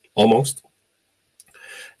 almost.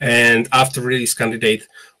 And after release candidate,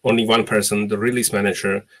 only one person, the release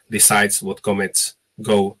manager, decides what commits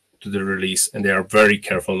go to the release, and they are very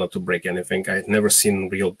careful not to break anything. I've never seen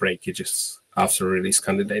real breakages after release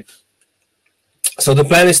candidate. So the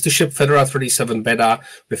plan is to ship Fedora 37 beta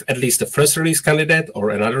with at least the first release candidate or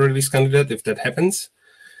another release candidate if that happens.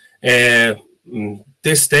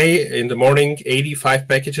 This day in the morning, 85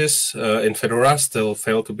 packages in Fedora still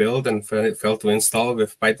failed to build and failed to install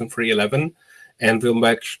with Python 3.11, and we'll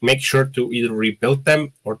make sure to either rebuild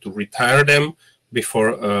them or to retire them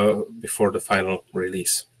before the final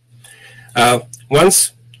release.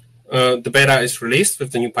 Once the beta is released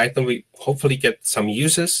with the new Python, we hopefully get some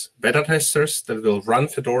users, beta testers that will run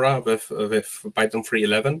Fedora with Python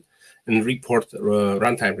 3.11 and report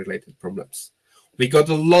runtime related problems. We got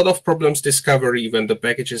a lot of problems discovery when the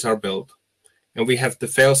packages are built, and we have the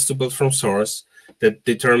fails to build from source that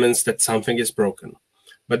determines that something is broken.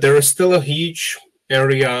 But there is still a huge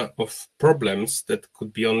area of problems that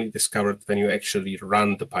could be only discovered when you actually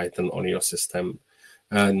run the Python on your system,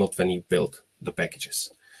 not when you build the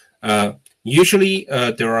packages. Usually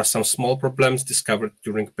there are some small problems discovered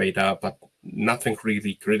during beta, but nothing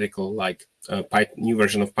really critical like a new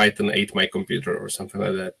version of Python ate my computer or something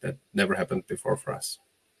like that. That never happened before for us.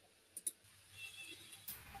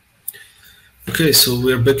 Okay, so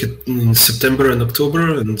we are back in September and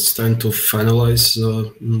October, and it's time to finalize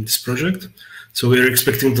this project. So we are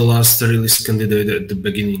expecting the last release candidate at the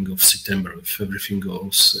beginning of September, if everything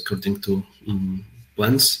goes according to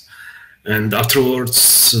plans. And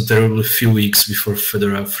afterwards, there will be a few weeks before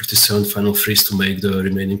Fedora 37 final freeze to make the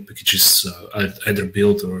remaining packages either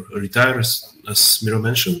build or retire, as Miro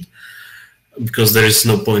mentioned, because there is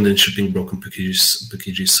no point in shipping broken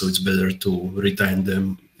packages, so it's better to retire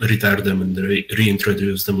them and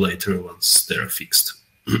reintroduce them later once they're fixed.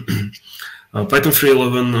 Python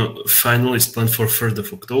 3.11 final is planned for 3rd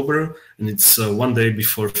of October, and it's one day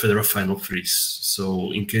before Fedora final freeze.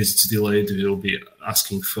 So in case it's delayed, we will be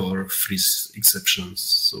asking for freeze exceptions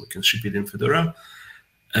so we can ship it in Fedora.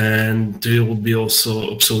 And we will be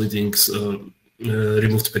also obsoleting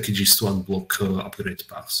removed packages to unblock upgrade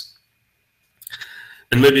paths.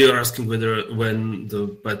 And maybe you're asking when the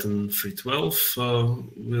Python 3.12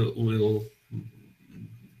 will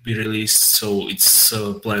be released. So it's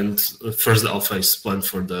planned, first alpha is planned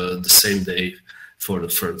for the same day, for the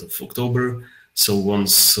 3rd of October. So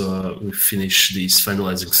once we finish these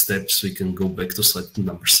finalizing steps, we can go back to slide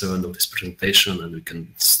number 7 of this presentation, and we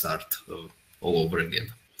can start all over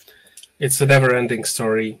again. It's a never-ending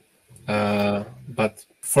story, but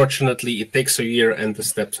fortunately it takes a year and the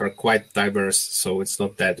steps are quite diverse, so it's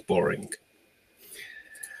not that boring.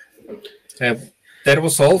 That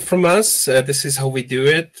was all from us. This is how we do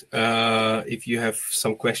it. If you have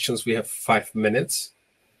some questions, we have 5 minutes.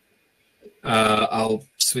 I'll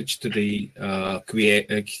switch to the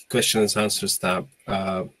questions and answers tab.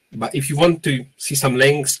 But if you want to see some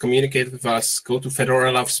links, communicate with us, go to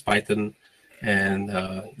Fedora Loves Python, and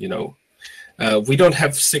we don't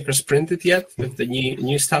have stickers printed yet with the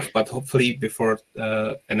new stuff, but hopefully before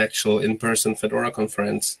an actual in-person Fedora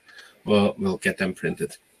conference, we'll get them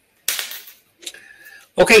printed.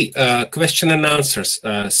 Okay, question and answers.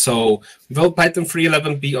 So will Python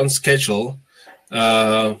 3.11 be on schedule?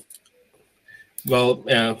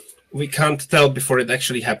 We can't tell before it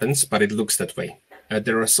actually happens, but it looks that way.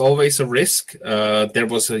 There is always a risk. There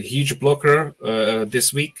was a huge blocker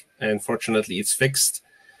this week, and fortunately it's fixed.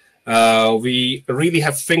 We really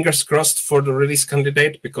have fingers crossed for the release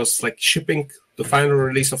candidate, because like shipping the final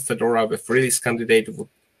release of Fedora with release candidate would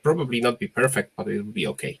probably not be perfect, but it would be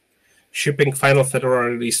okay. Shipping final Fedora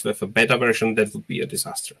release with a beta version, that would be a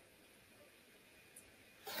disaster.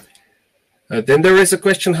 Then there is a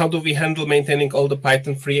question, how do we handle maintaining all the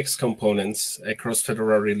Python 3x components across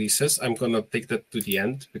Fedora releases? I'm going to take that to the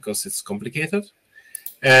end because it's complicated.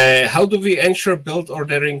 How do we ensure build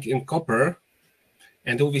ordering in Copr?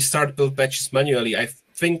 And do we start build batches manually? I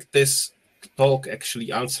think this talk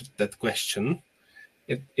actually answered that question.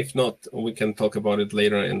 If not, we can talk about it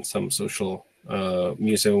later in some social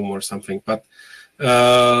museum or something. But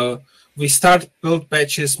We start build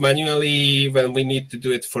patches manually. When we need to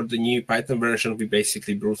do it for the new Python version, we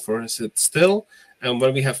basically brute force it still. And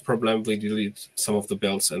when we have problem, we delete some of the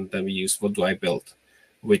builds, and then we use what do I build,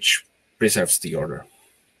 which preserves the order.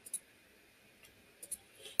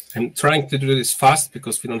 I'm trying to do this fast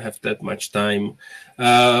because we don't have that much time.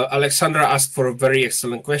 Alexandra asked for a very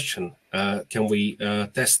excellent question. Can we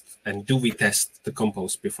test, and do we test the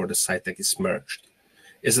compose before the site tag is merged?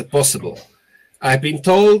 Is it possible? I've been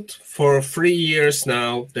told for 3 years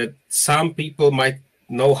now that some people might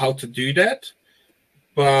know how to do that,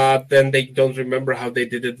 but then they don't remember how they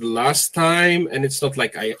did it the last time, and it's not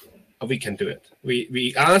like we can do it.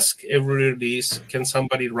 We ask every release, can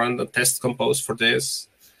somebody run the test compose for this?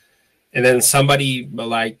 And then somebody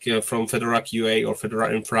like from Fedora QA or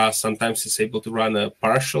Fedora Infra sometimes is able to run a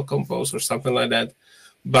partial compose or something like that,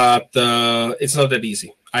 but it's not that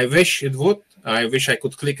easy. I wish it would. I wish I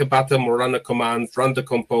could click a button or run a command, run the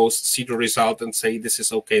compose, see the result, and say, this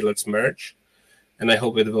is okay, let's merge. And I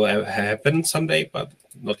hope it will happen someday, but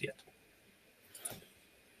not yet.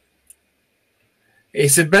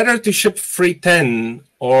 Is it better to ship 3.10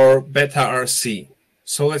 or beta RC?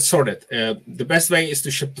 So let's sort it. The best way is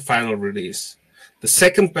to ship the final release. The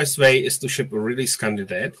second best way is to ship a release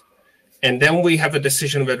candidate. And then we have a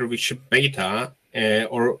decision whether we ship beta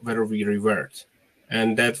or whether we revert.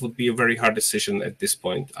 And that would be a very hard decision at this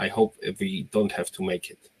point. I hope we don't have to make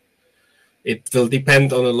it. It will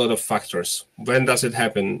depend on a lot of factors. When does it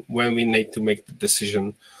happen? When we need to make the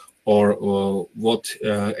decision, or what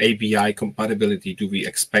ABI compatibility do we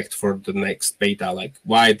expect for the next beta? Like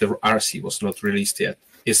why the RC was not released yet?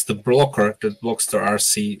 Is the blocker that blocks the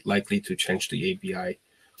RC likely to change the ABI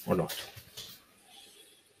or not?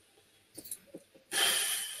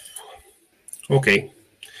 Okay.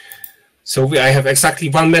 So I have exactly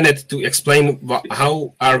 1 minute to explain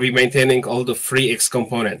how are we maintaining all the 3x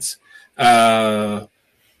components.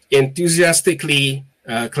 Enthusiastically,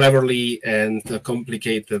 cleverly, and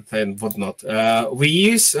complicated and whatnot. We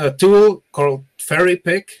use a tool called Fairy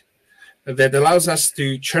Pick that allows us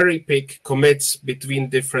to cherry pick commits between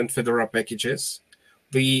different Fedora packages.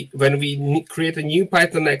 When we create a new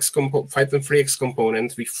Python 3x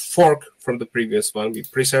component, we fork from the previous one. We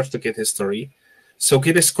preserve the Git history. So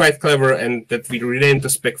Git is quite clever, and that we rename the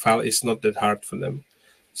spec file is not that hard for them.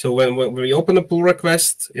 So when we open a pull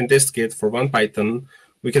request in this Git for one Python,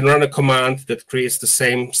 we can run a command that creates the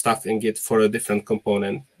same stuff in Git for a different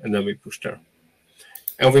component, and then we push there.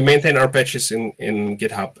 And we maintain our patches in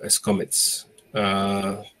GitHub as commits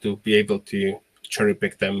to be able to cherry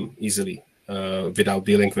pick them easily without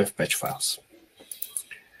dealing with patch files.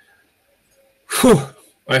 Whew.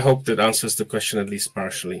 I hope that answers the question at least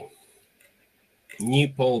partially. New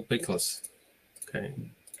poll pickles. Okay,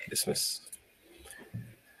 dismiss.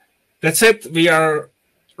 That's it. We are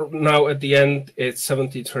now at the end. It's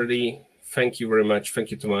 17:30. Thank you very much.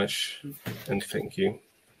 Thank you, Tomáš. And thank you.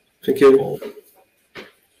 Thank you.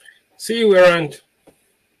 See you around.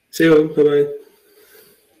 See you. Bye-bye.